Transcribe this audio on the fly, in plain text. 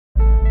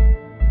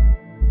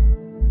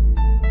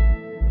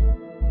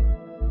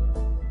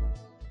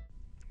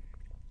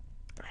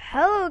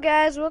Hello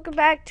guys, welcome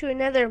back to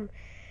another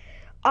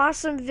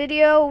awesome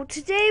video.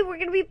 Today we're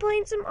going to be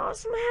playing some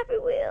awesome Happy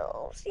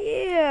Wheels.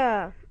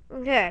 Yeah.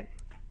 Okay.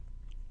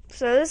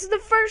 So this is the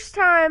first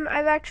time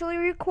I've actually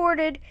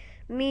recorded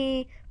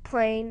me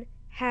playing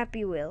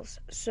Happy Wheels.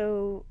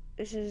 So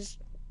this is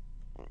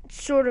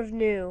sort of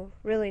new,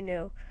 really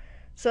new.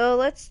 So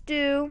let's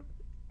do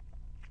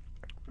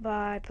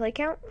by play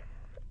count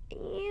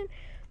and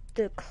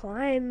the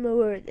climb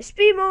mower. The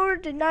speed mower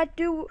did not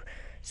do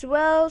so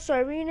well, so I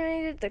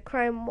renamed the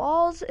crime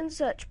walls and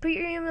such. Put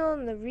your email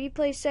in the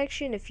replay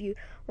section if you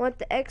want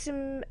the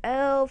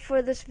XML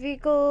for this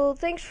vehicle.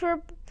 Thanks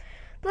for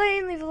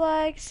playing. Leave a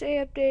like,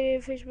 stay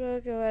updated,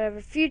 Facebook or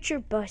whatever. Future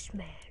bus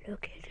man.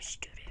 Okay, let's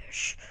do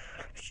this.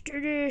 Let's do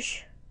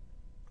this.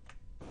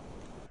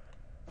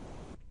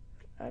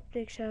 Up,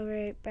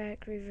 accelerate,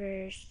 back,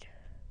 reversed.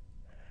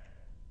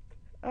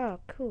 Oh,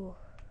 cool.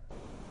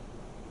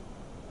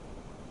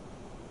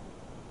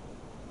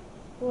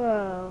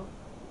 Whoa.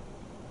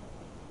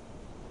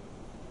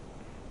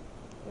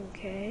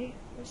 Okay,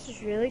 this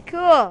is really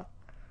cool.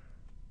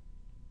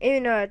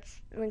 Even though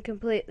it's a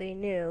completely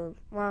new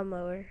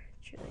lawnmower,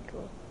 it's really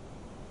cool.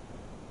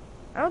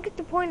 I don't get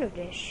the point of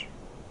this,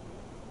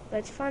 but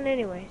it's fun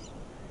anyways.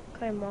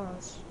 Climb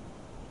walls.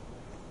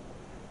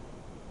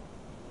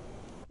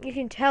 You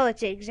can tell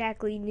it's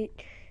exactly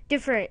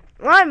different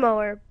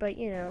lawnmower, but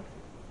you know.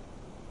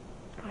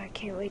 Oh, I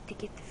can't wait to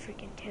get the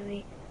freaking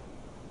Timmy.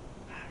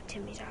 Oh,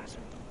 Timmy's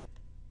awesome,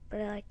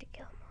 but I like to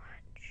kill him.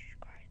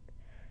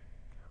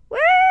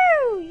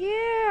 Woo!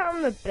 Yeah,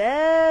 I'm the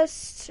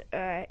best.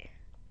 Alright.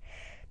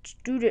 Let's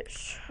do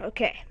this.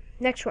 Okay,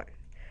 next one.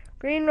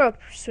 Green rope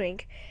swing.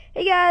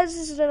 Hey guys,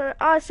 this is an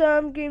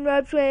awesome green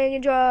rope swing.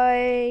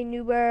 Enjoy.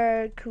 New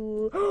bird.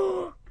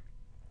 Cool.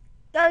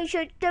 Don't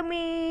shoot to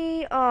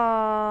me. Aww.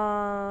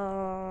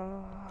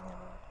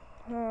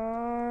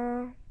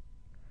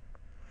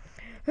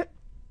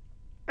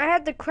 I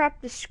had to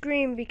crop the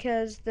screen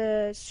because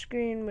the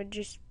screen would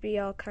just be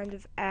all kinds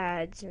of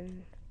ads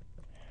and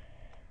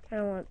I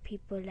don't want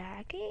people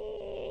like,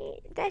 hey,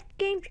 that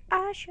game's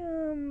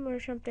awesome, or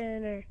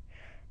something, or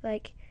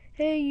like,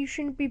 hey, you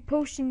shouldn't be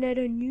posting that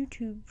on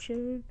YouTube,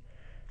 son.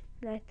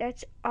 Like,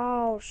 that's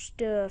all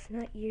stuff,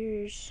 not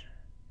yours.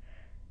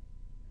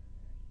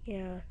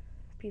 Yeah,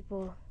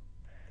 people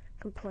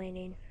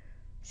complaining.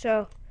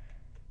 So,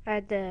 I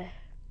had to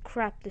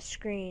crop the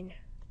screen.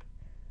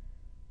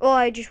 Well,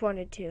 I just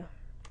wanted to.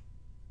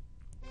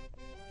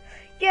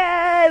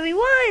 Yeah, we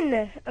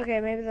won! Okay,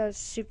 maybe that was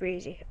super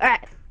easy.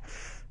 Alright.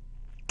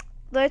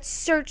 Let's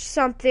search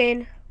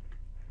something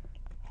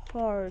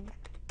hard.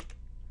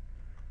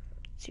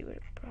 Let's see what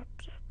it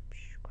pops up.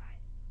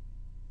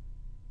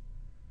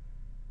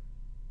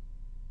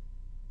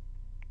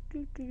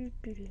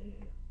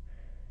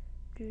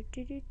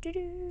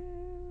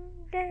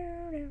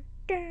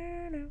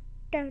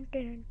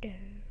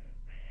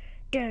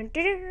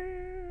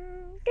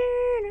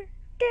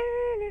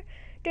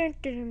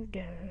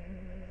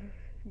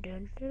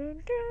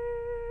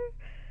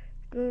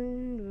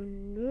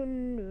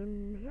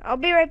 I'll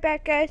be right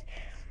back, guys.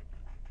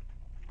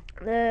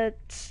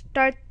 Let's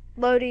start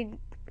loading.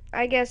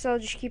 I guess I'll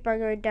just keep on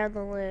going down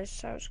the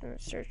list. I was going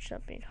to search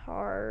something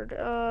hard.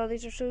 Oh,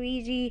 these are so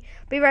easy.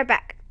 Be right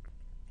back.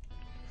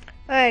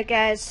 Alright,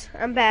 guys.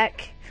 I'm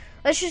back.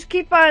 Let's just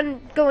keep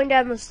on going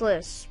down this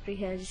list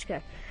because it's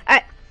good.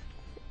 Alright.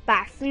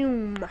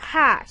 Bathroom.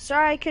 Ha.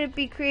 Sorry I couldn't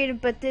be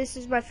creative, but this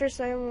is my first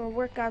time I'm going to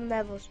work on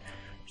levels.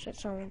 So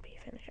it's not going to be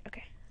finished.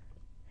 Okay.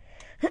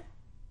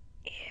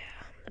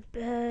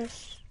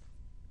 Best.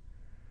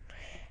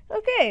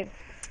 Okay,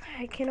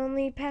 I can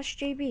only pass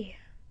JB.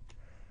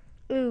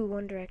 Ooh,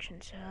 One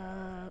Direction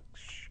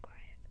sucks.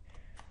 Quiet.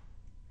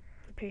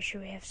 I'm pretty sure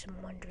we have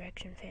some One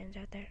Direction fans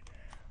out there.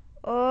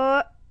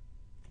 Oh,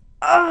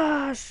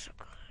 so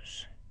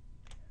close.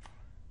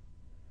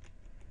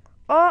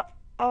 Oh,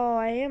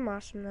 I am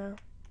awesome though.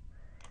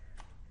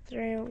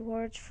 3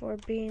 awards for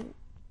being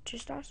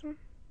just awesome.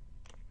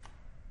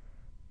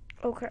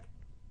 Okay.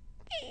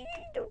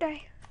 Don't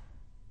die.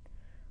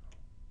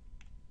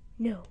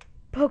 No.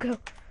 Pogo.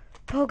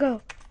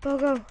 Pogo.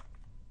 Pogo.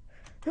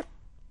 I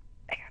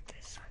got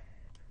this.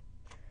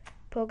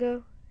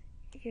 Pogo,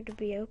 you're gonna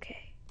be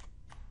okay.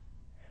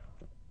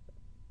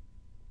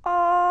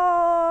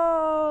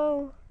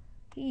 Oh!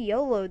 He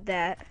YOLO'd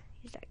that.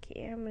 He's like,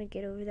 yeah, I'm gonna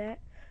get over that.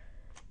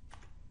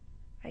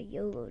 I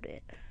YOLO'd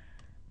it.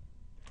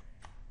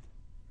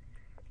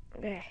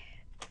 Okay.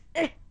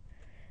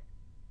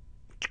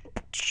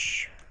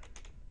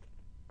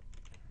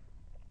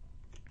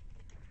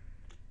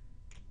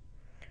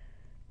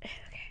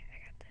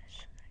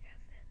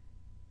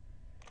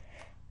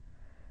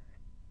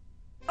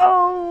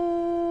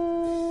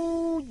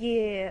 Oh,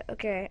 yeah.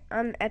 Okay,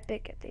 I'm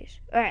epic at these.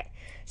 Alright.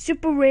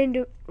 Super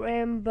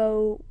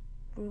Rambo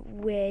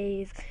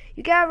Wave.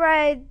 You gotta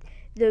ride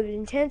the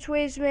Intense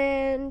Waves,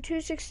 man.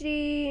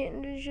 260.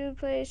 Individually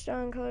placed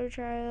on color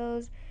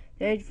trials.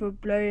 Thanks for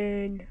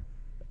playing.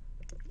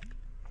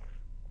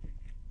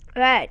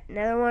 Alright,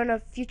 another one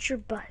of Future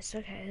Bus.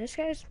 Okay, this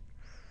guy's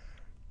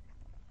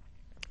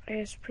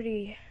It's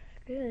pretty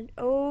good.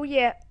 Oh,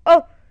 yeah.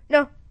 Oh,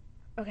 no.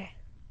 Okay.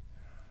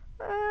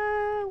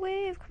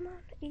 Wave, come on.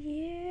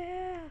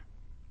 Yeah.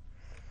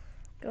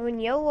 Going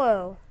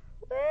yellow.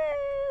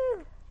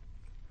 Woo.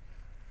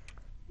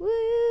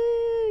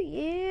 Woo,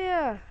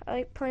 yeah. I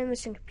like playing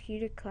this in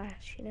computer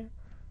class, you know.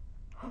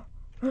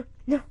 Oh,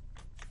 no.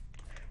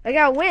 I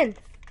gotta win.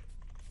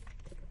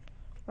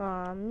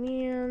 Aw,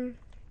 man.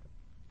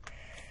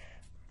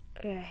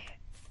 Okay.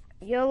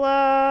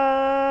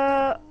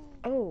 Yellow.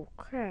 Oh,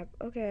 crap.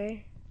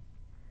 Okay.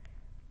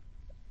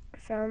 I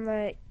found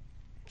that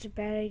it's a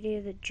bad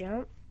idea to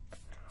jump.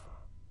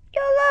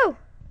 YOLO!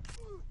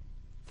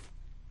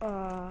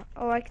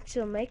 Oh, I can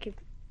still make it.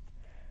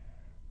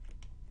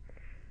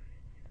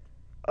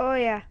 Oh,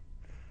 yeah.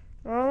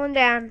 Rolling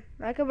down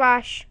like a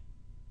Bosch.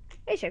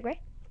 Hey, Segway.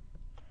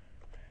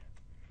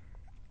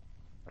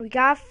 We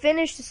gotta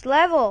finish this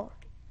level.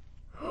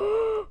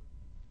 Okay.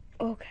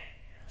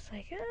 I was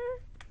like,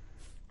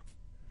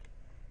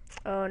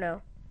 Oh,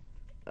 no.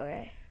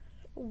 Okay.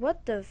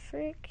 What the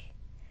frick?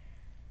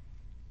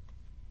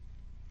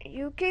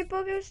 You okay,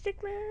 Pogo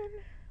Stick Man?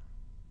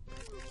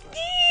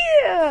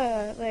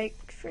 Yeah! Like,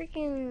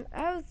 freaking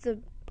out of the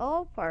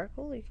ballpark.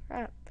 Holy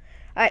crap.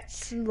 Alright,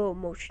 slow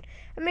motion.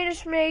 I made a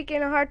mistake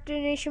in a Heart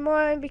Donation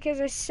 1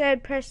 because I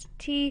said press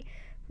T,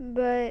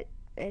 but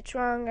it's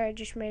wrong. I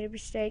just made a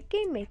mistake.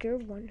 Game Maker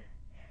 1.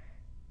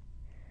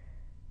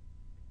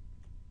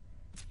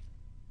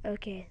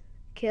 Okay.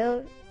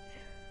 Kill.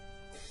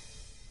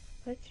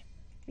 What?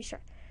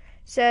 Restart.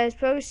 Says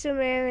Pogo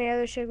Man and the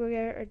other Shake will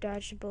get or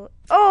dodge the bullet.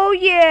 Oh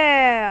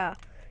yeah!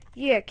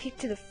 Yeah, kick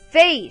to the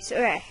face.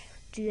 Alright.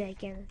 Do that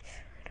again.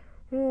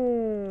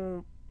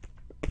 Oh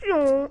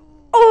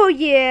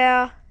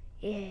yeah!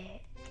 Yeah.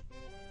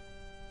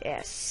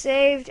 Yeah,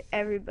 saved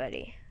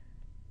everybody.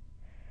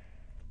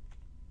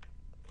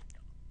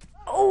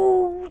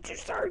 Oh,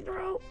 sorry,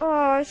 bro.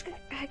 Oh,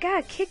 I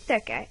gotta kick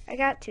that guy. I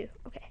got to.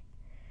 Okay.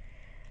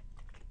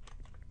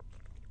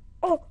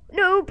 Oh,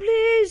 no,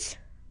 please.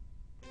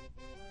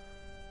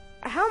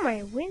 How am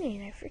I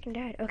winning? I freaking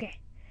died. Okay.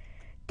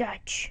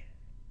 Dutch.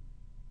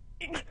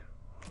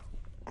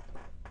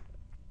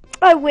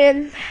 I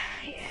win.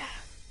 Yeah.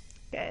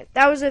 Okay,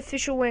 that was an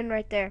official win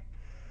right there.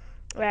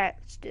 Alright,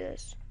 let's do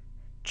this.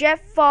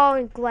 Jet Fall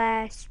and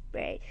Glass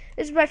Spray.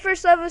 This is my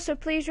first level, so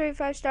please rate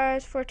 5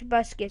 stars for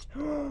Tobuscus.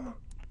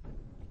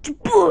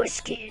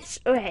 Tobuscus!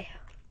 Okay.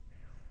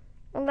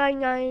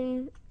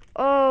 199.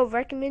 Oh,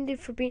 recommended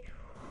for being...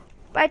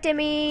 Bye,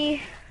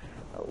 Timmy.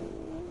 Oh.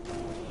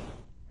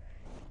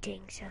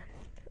 Dang, son.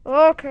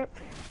 Oh, crap.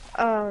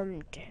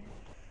 Dang.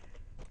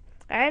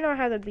 I don't know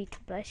how to beat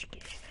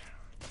Tobuscus.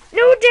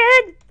 No,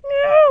 Dad!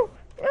 No!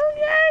 No,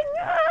 Dad!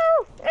 No!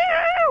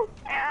 No!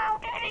 No,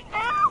 Daddy,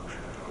 no!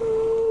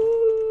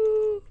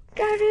 Ooh,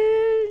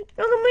 Daddy!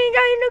 Look at me,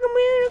 Daddy! Look at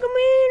me! Look at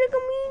me! Look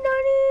at me,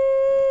 Daddy!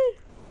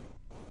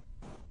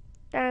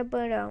 Daddy,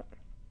 butt out.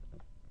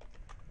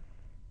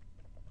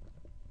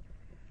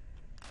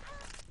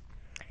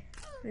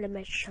 Let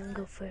my son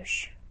go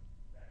first.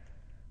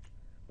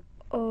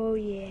 Oh,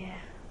 yeah.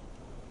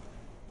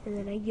 And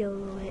then I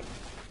YOLO it.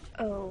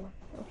 Oh,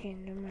 okay,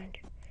 never mind.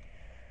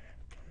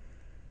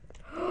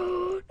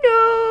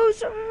 No,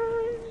 son!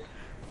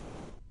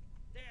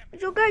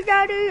 It's okay,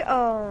 Daddy.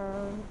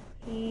 Oh,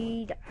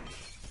 he died.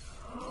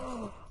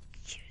 Oh,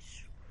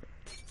 yes.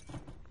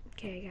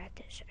 Okay, I got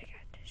this. I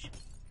got this.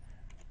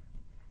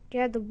 Get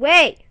out of the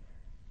way!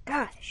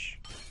 Gosh.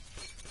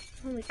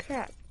 Holy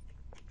crap.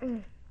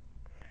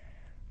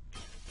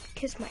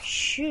 Kiss my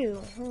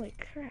shoe. Holy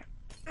crap.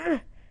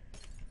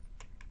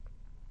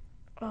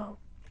 Oh.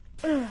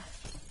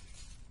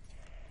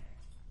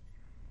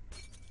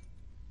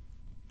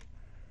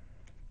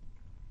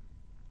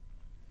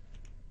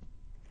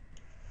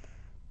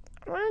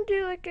 I want to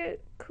do like a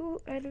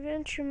cool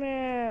adventure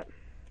map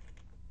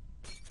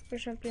or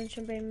something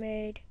somebody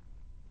made.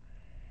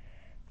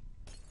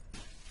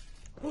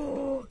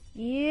 Oh,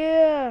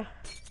 yeah.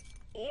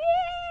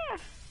 Yeah.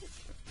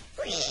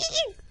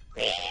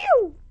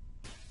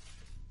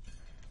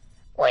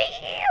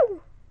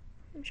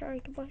 I'm sorry,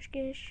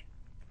 Tobuscus.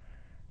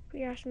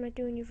 Pretty awesome at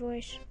doing your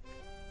voice.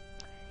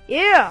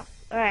 Yeah.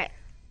 Alright.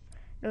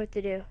 Know what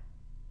to do.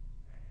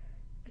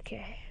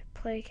 Okay.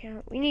 Play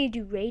count. We need to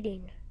do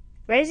rating.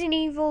 Resident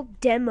Evil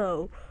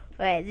demo.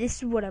 Alright, this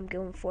is what I'm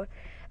going for.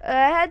 I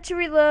had to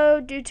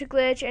reload due to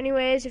glitch.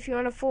 Anyways, if you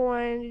want a full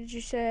one, you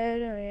just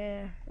said, oh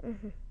yeah.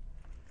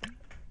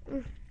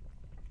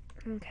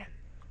 Okay.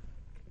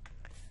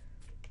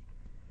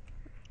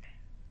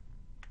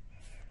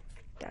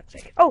 That's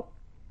like, oh!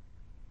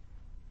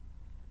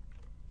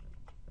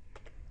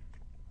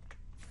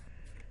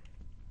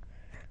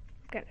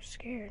 I'm kind of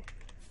scared.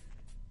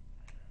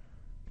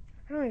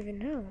 I don't even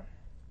know.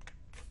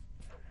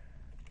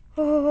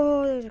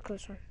 Oh, that was a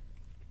close one.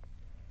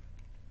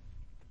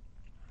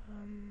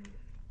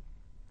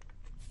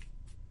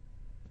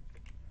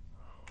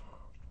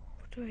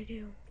 What do I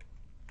do?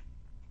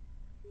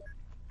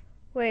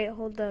 Wait,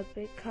 hold up.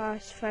 It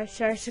costs 5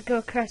 stars to go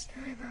across.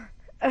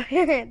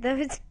 Okay, that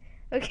was...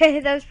 Okay,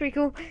 that was pretty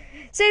cool.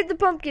 Save the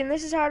pumpkin.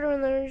 This is harder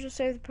than the original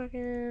save the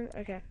pumpkin.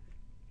 Okay.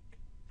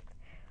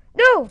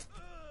 No!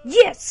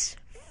 Yes!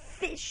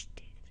 Fished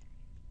it.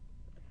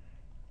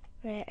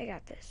 Alright, I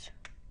got this.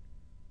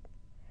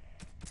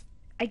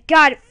 I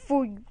got it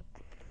for you.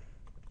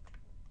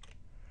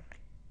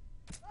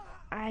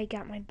 I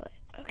got my butt.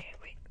 Okay,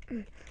 wait.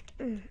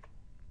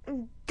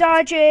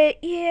 Dodge it.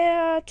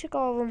 Yeah, took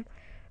all of them.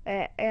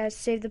 I gotta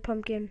save the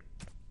pumpkin.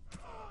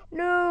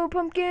 No,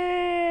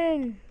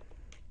 pumpkin!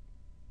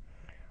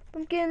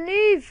 Pumpkin,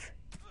 leave!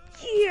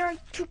 Yeah, I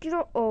took it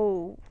all.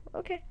 Oh,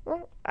 okay.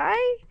 Well,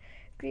 I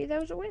agree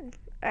that was a win.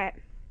 Alright.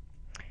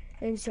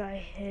 And so I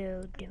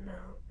held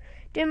demo.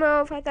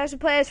 Demo, 5,000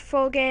 players,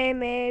 full game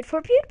made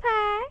for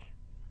PewDiePie.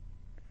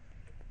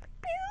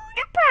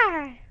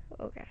 PewDiePie!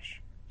 Oh,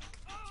 gosh.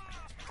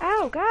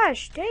 Oh,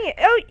 gosh. Dang it.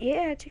 Oh,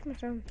 yeah, take my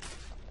phone.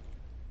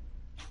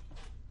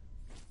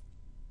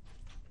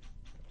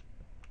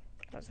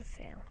 That was a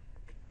fail.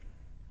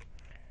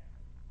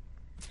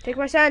 Take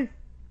my son.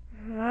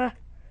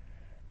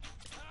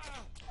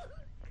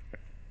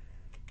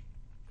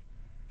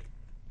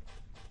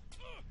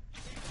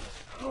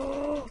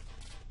 Oh,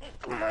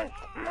 come on.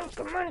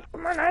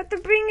 I have to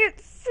bring it.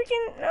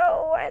 Freaking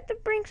no. I have to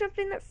bring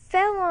something that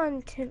fell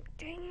on Tim.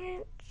 Dang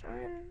it,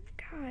 son.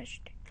 Gosh.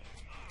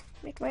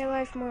 Make my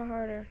life more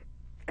harder.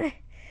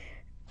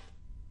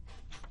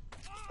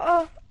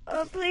 Oh,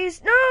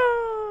 please.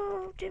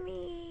 No,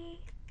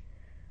 Timmy.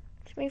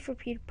 It's made for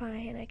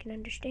PewDiePie and I can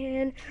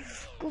understand.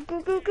 Go,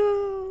 go, go,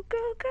 go,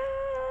 go,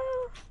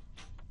 go.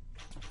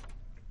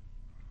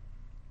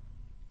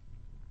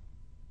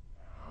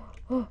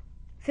 Oh,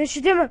 finish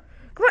the demo.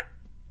 Come on.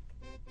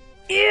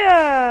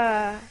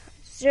 Yeah.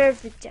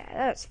 Serve the dad.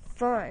 That was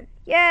fun.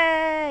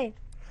 Yay.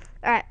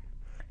 Alright.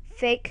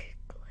 Fake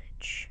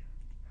glitch.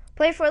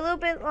 Play for a little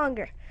bit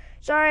longer.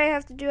 Sorry, I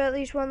have to do at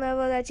least one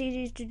level. That's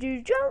easy to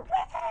do. Jump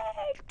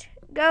right.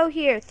 Go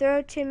here.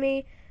 Throw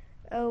Timmy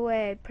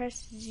away.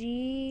 Press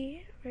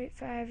Z. Right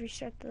 5.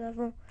 Restart the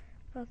level.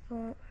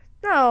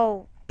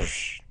 No.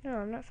 Psh, no,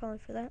 I'm not falling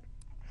for that.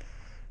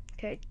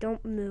 Okay,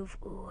 don't move.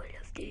 Oh, I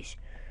love these.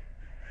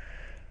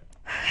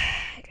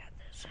 I got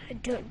this.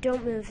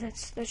 Don't move.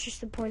 That's just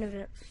the point of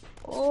it.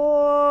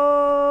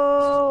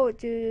 Oh,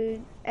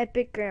 dude.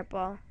 Epic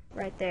grandpa.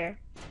 Right there.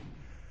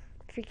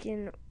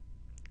 Freaking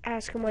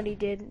ask him what he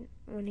did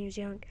when he was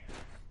young.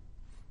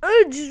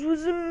 I just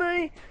was in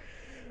my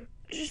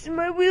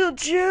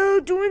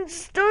wheelchair doing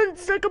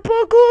stunts like a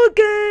parkour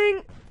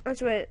gang.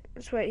 That's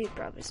what he'd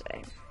probably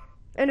say.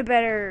 In a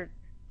better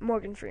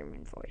Morgan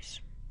Freeman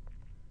voice.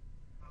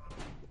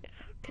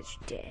 Because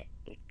your dad,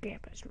 your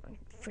grandpa's Morgan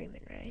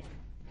Freeman, right?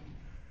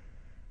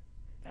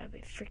 That'd be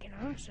freaking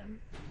awesome.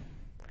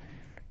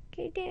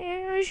 Okay,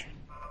 Dash.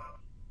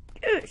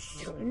 Good,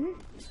 son.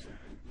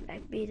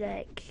 That'd be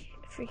like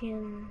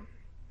freaking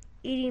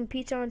eating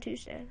pizza on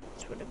Tuesday.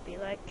 That's what it'd be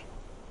like.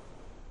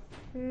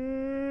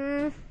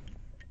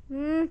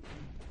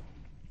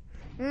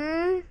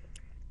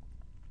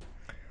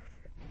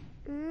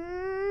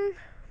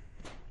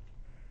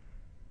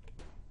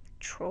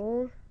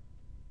 Troll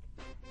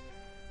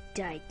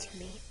died to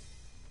me.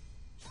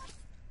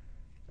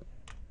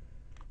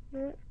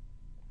 What?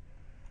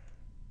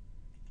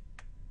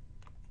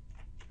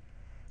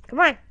 Come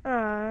on.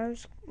 I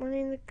was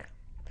wanting to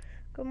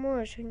go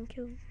more so I can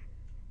kill him.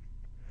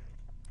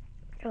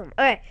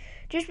 Okay.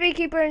 Just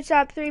beekeeper and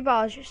stop 3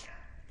 balls. Just.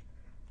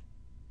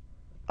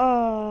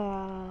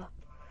 Oh,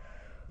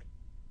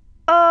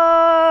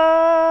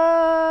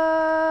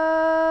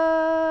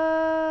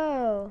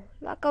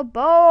 like a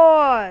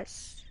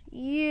boss.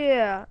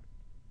 Yeah.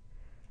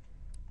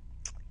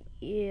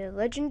 Yeah,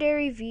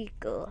 legendary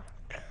vehicle.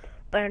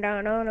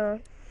 Legendary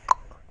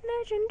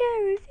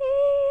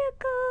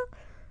vehicle.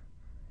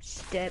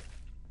 Step.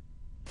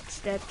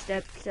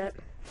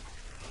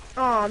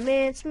 Aw,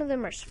 man, some of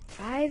them are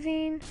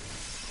surviving.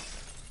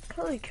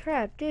 Holy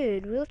crap,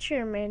 dude.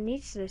 Wheelchair man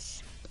needs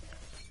this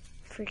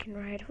freaking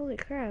ride. Holy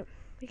crap.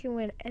 He can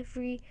win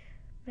every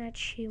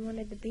match he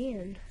wanted to be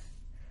in.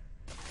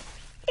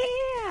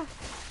 Yeah!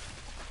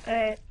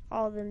 Alright,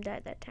 all of them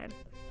died that time.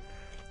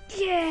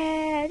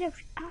 Yeah, that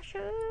was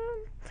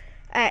awesome.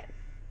 Alright.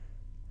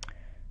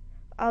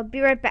 I'll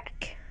be right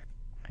back.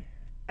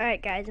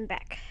 Alright, guys, I'm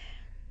back.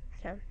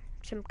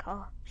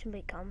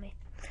 Somebody call me.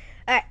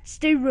 Alright,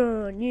 stay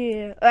run,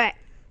 yeah. Alright,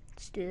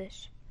 let's do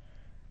this.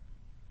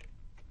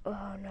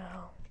 Oh,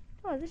 no.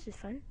 Oh, this is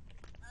fun.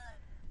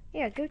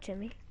 Yeah, go,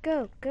 Timmy.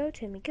 Go,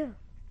 Timmy, go.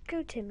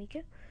 Go, Timmy,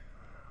 go.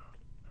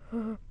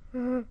 Oh,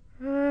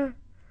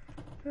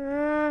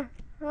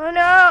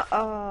 no.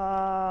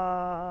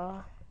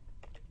 Oh.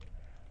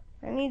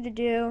 What I need to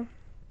do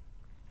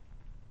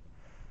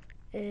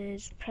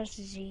is press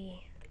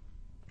Z.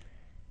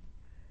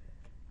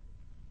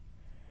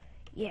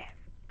 Yeah.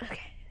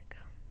 Okay, go.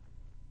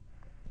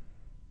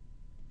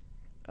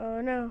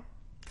 Oh, no.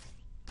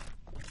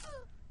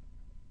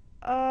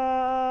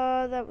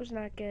 That was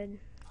not good.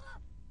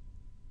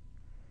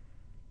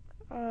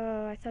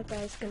 Oh, I thought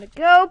that was gonna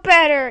go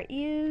better.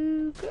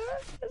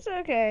 It's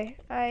okay.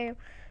 I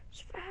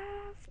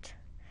Survived.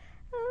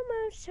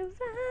 Almost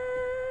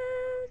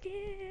survived,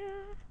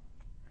 yeah.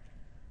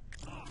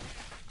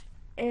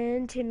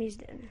 And Timmy's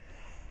dead.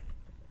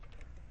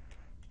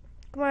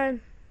 Come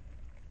on.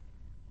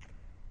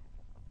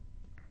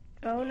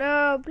 Oh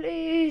no,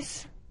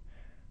 please.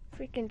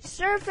 Freaking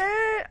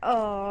serpent.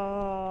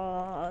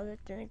 Oh,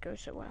 that didn't go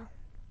so well.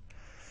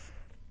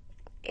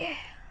 Yeah.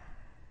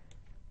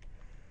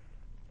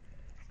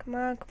 Come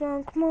on, come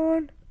on, come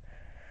on.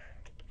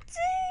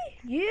 See?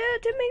 Yeah,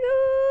 Timmy,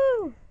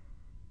 go.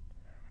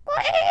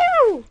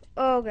 Wow.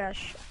 Oh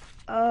gosh.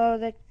 Oh,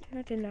 that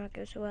did not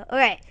go so well.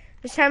 Okay,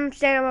 this time I'm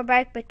staying on my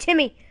bike, but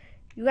Timmy,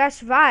 you gotta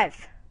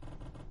survive.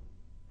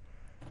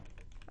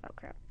 Oh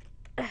crap.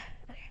 Okay.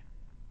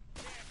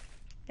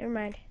 Never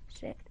mind.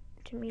 Sit.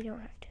 Timmy, you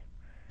don't have to.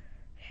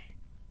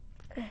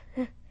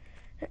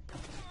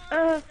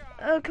 Oh,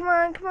 come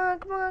on, come on,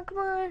 come on, come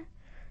on.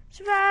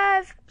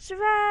 Survive,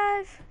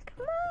 survive.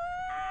 Come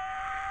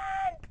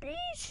on,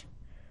 please.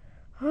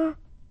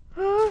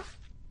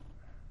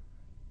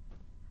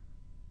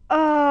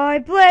 Oh, I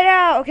bled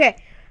out. Okay,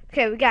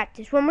 we got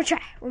this. One more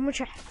try, one more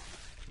try.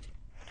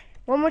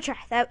 One more try.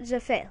 That was a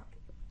fail.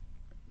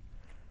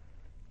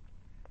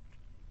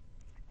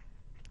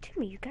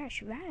 Timmy, you gotta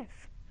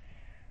survive.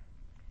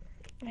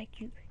 Like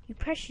you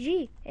press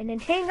G and then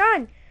hang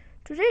on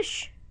to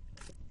this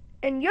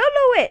and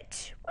YOLO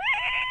it.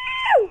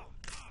 Woo!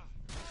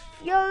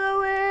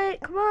 YOLO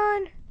it. Come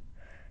on,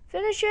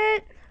 finish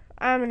it.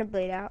 I'm gonna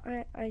bleed out.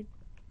 I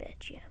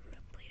bet you I'm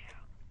gonna bleed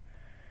out.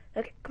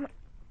 Okay, come on.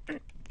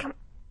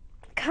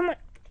 Come on.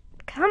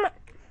 Come on.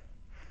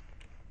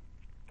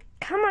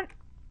 Come on.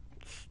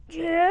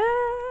 Yeah.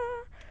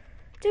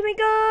 Timmy,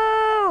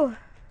 go.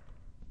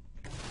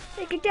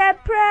 Make your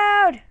dad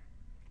proud.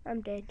 I'm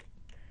dead.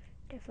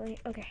 Definitely.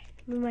 Okay,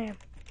 move my arm.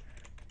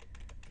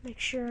 Make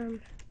sure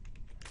I'm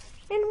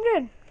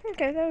good.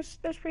 Okay, that was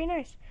pretty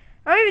nice.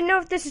 I don't even know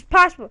if this is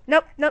possible.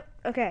 Nope.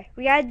 Okay,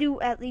 we gotta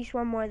do at least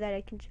one more that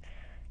I can.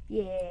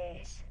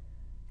 Yes.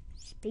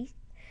 Space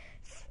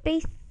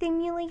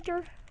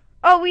simulator.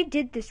 Oh, we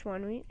did this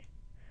one.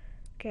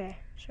 Okay,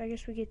 so I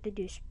guess we get to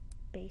do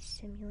space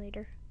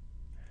simulator.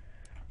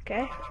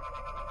 Okay.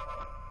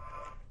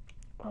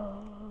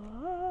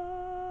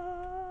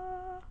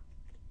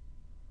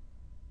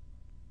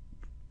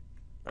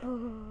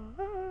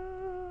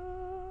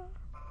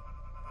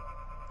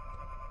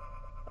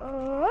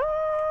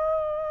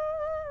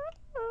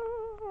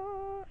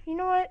 You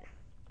know what?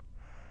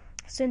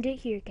 Send it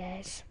here,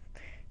 guys.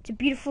 It's a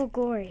beautiful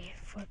glory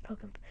for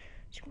Pokemon.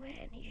 So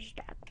when he's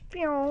like,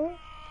 pew.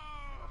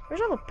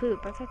 Where's all the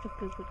poop? I thought the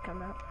poop would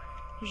come out.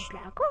 He's just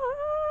like,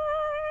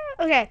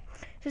 ah. Okay.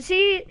 So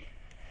see,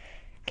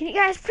 can you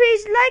guys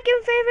please like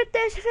and favorite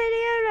this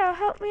video? That'll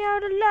help me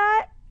out a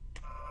lot.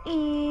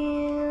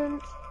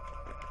 And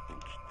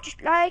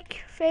just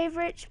like,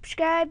 favorite,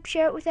 subscribe,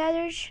 share it with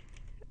others,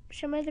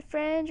 some other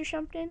friends or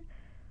something.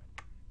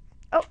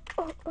 Oh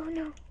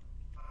no.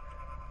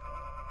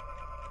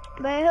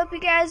 But I hope you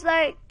guys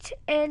liked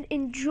and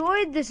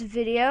enjoyed this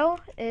video.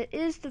 It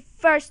is the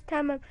first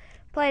time I'm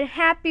playing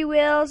Happy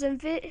Wheels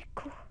and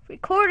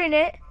recording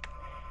it.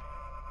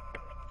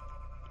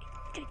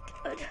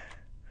 Well,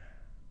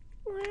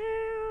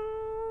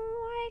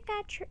 I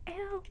got your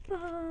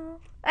elbow.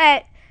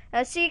 Alright,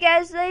 I'll see you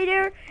guys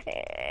later.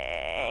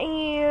 And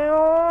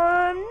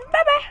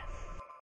bye-bye.